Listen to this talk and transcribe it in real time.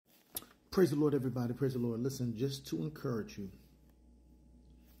Praise the Lord, everybody. Praise the Lord. Listen, just to encourage you,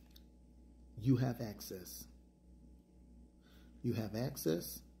 you have access. You have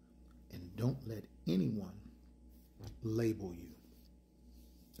access, and don't let anyone label you.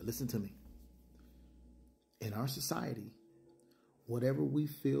 Now listen to me. In our society, whatever we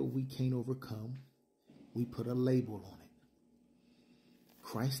feel we can't overcome, we put a label on it.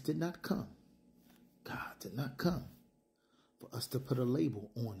 Christ did not come. God did not come for us to put a label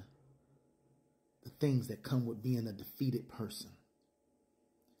on the things that come with being a defeated person.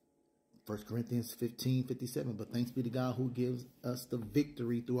 1 Corinthians 15:57. But thanks be to God who gives us the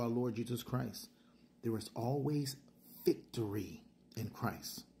victory through our Lord Jesus Christ. There is always victory in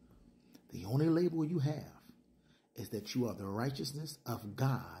Christ. The only label you have is that you are the righteousness of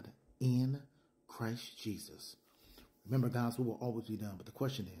God in Christ Jesus. Remember, God's will always be done. But the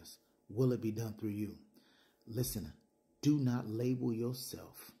question is, will it be done through you? Listen, do not label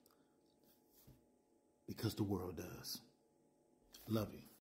yourself because the world does. Love you.